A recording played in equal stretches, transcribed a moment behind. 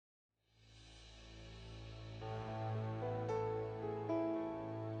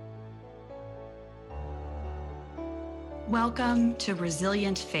Welcome to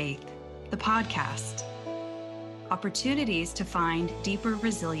Resilient Faith, the podcast. Opportunities to find deeper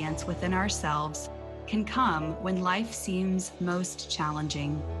resilience within ourselves can come when life seems most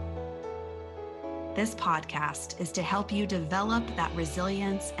challenging. This podcast is to help you develop that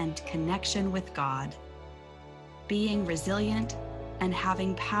resilience and connection with God. Being resilient and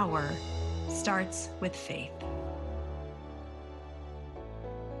having power starts with faith.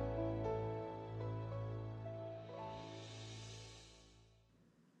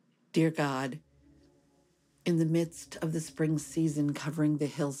 Dear God, in the midst of the spring season covering the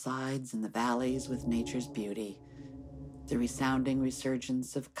hillsides and the valleys with nature's beauty, the resounding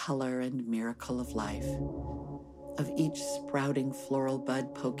resurgence of color and miracle of life, of each sprouting floral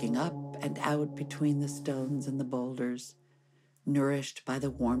bud poking up and out between the stones and the boulders, nourished by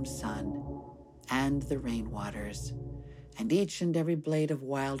the warm sun and the rainwaters, and each and every blade of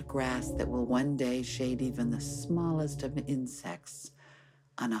wild grass that will one day shade even the smallest of insects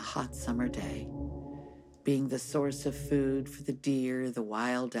on a hot summer day, being the source of food for the deer, the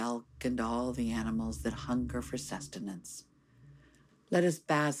wild elk, and all the animals that hunger for sustenance. Let us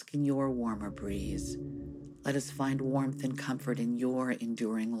bask in your warmer breeze. Let us find warmth and comfort in your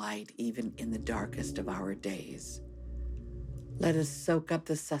enduring light, even in the darkest of our days. Let us soak up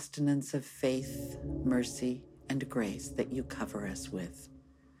the sustenance of faith, mercy, and grace that you cover us with,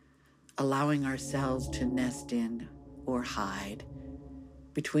 allowing ourselves to nest in or hide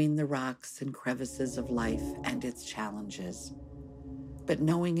between the rocks and crevices of life and its challenges, but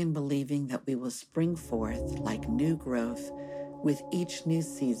knowing and believing that we will spring forth like new growth with each new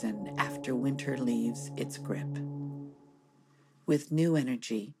season after winter leaves its grip, with new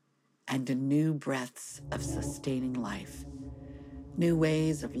energy and new breaths of sustaining life, new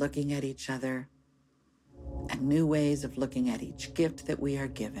ways of looking at each other, and new ways of looking at each gift that we are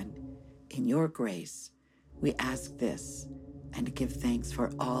given. In your grace, we ask this and give thanks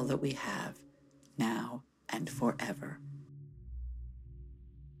for all that we have, now and forever.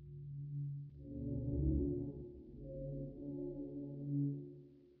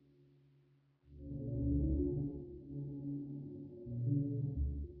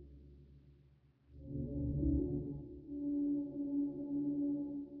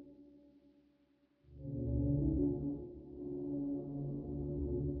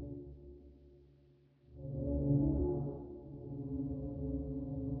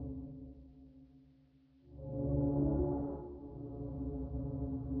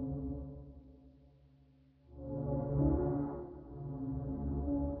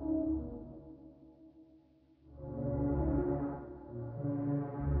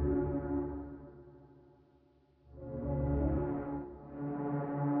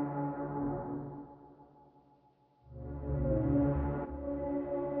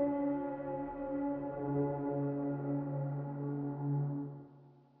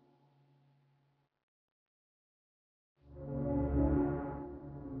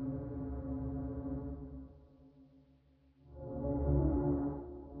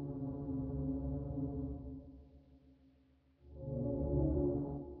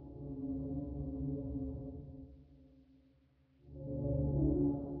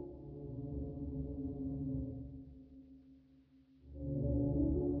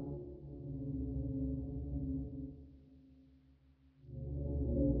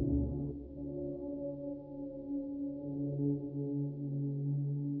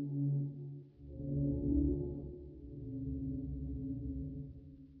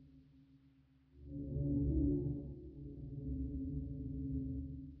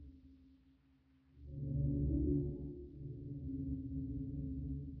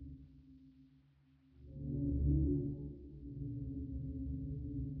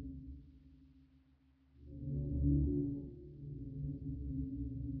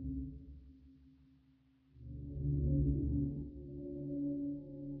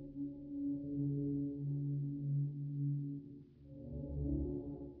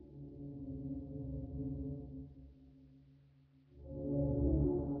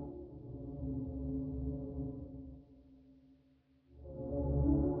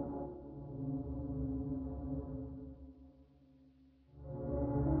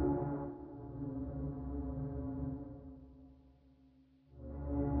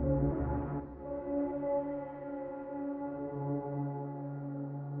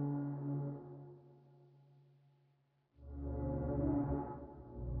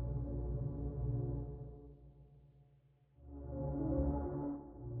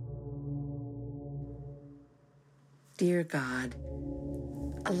 Dear God,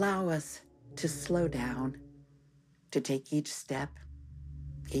 allow us to slow down, to take each step,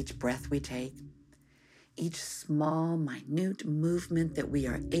 each breath we take, each small, minute movement that we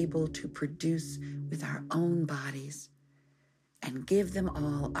are able to produce with our own bodies, and give them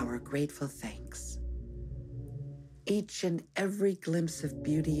all our grateful thanks. Each and every glimpse of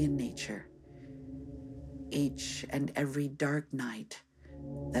beauty in nature, each and every dark night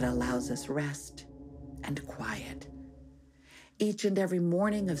that allows us rest and quiet, each and every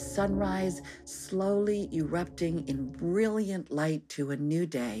morning of sunrise slowly erupting in brilliant light to a new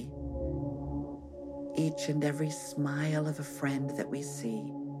day, each and every smile of a friend that we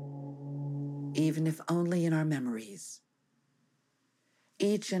see, even if only in our memories,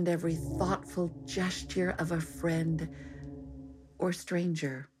 each and every thoughtful gesture of a friend or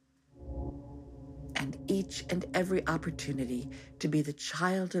stranger, and each and every opportunity to be the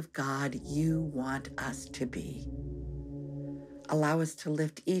child of God you want us to be. Allow us to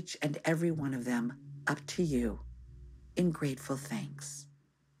lift each and every one of them up to you in grateful thanks.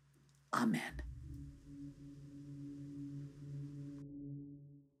 Amen.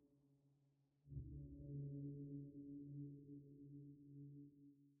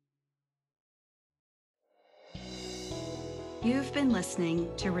 You've been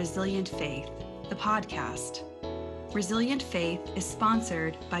listening to Resilient Faith, the podcast. Resilient Faith is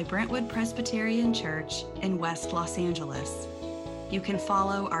sponsored by Brentwood Presbyterian Church in West Los Angeles. You can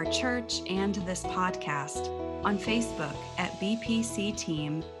follow our church and this podcast on Facebook at BPC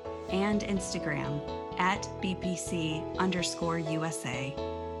Team and Instagram at BPC_USA.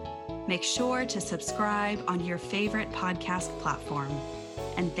 Make sure to subscribe on your favorite podcast platform.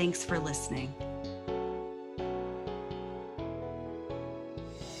 And thanks for listening.